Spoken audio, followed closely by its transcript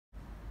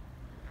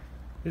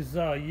This is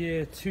our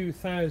year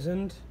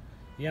 2000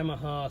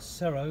 Yamaha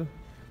Serow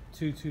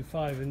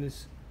 225 in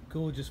this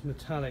gorgeous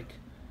metallic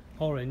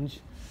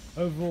orange.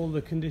 Overall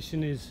the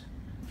condition is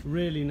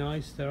really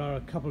nice. There are a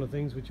couple of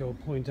things which I'll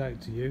point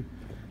out to you,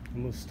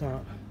 and we'll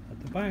start at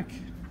the back.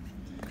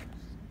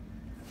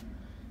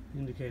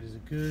 Indicators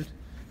are good.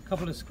 A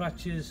couple of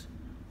scratches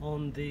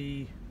on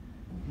the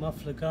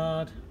muffler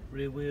guard,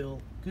 rear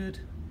wheel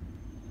good.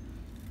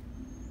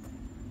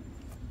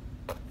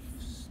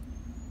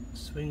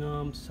 Swing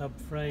arm,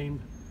 subframe,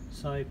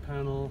 side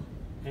panel,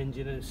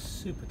 engine, and a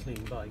super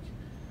clean bike.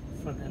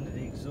 Front end of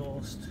the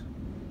exhaust,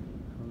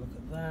 have a look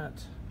at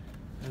that,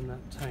 and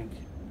that tank,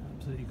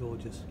 absolutely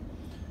gorgeous.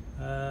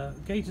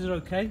 Gaiters are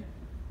okay,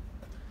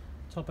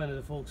 top end of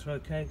the forks are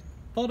okay,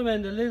 bottom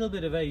end a little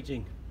bit of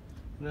aging,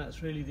 and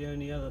that's really the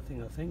only other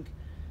thing I think.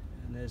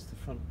 And there's the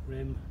front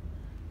rim,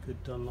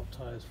 good Dunlop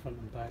tyres front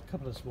and back,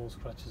 couple of small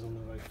scratches on the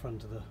very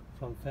front of the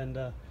front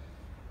fender,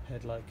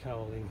 headlight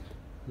cowling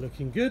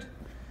looking good.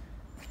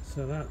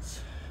 So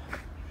that's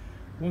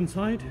one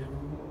side,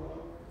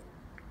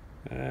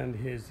 and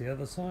here's the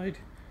other side.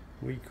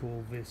 We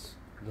call this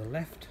the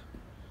left.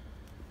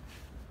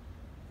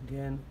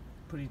 Again,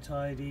 pretty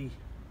tidy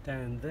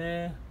down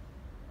there.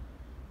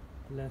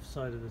 Left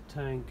side of the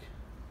tank,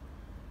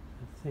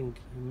 I think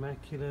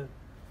immaculate.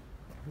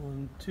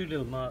 Two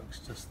little marks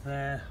just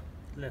there.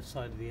 Left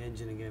side of the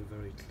engine again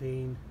very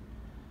clean,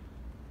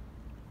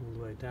 all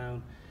the way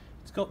down.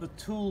 It's got the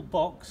tool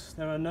box,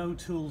 there are no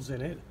tools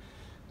in it.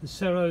 The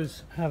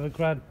Serows have a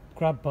grab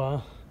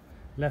bar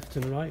left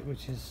and right,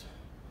 which is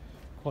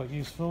quite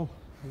useful.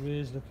 The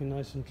rear's looking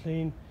nice and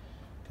clean.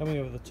 Coming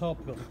over the top,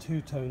 we've got the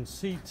two-tone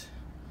seat.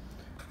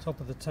 Top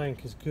of the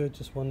tank is good,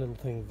 just one little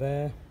thing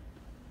there.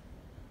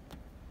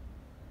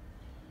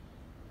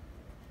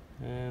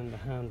 And the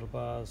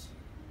handlebars.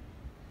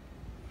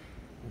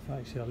 If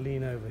actually I'll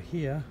lean over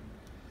here,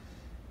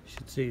 you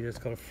should see there's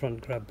got a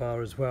front grab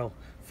bar as well.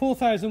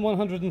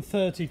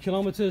 4,130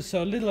 kilometers,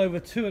 so a little over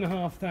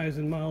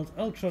 2,500 miles,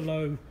 ultra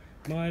low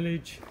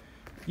mileage,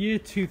 year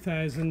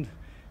 2000,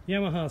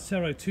 Yamaha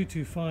Serow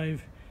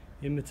 225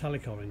 in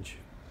metallic orange.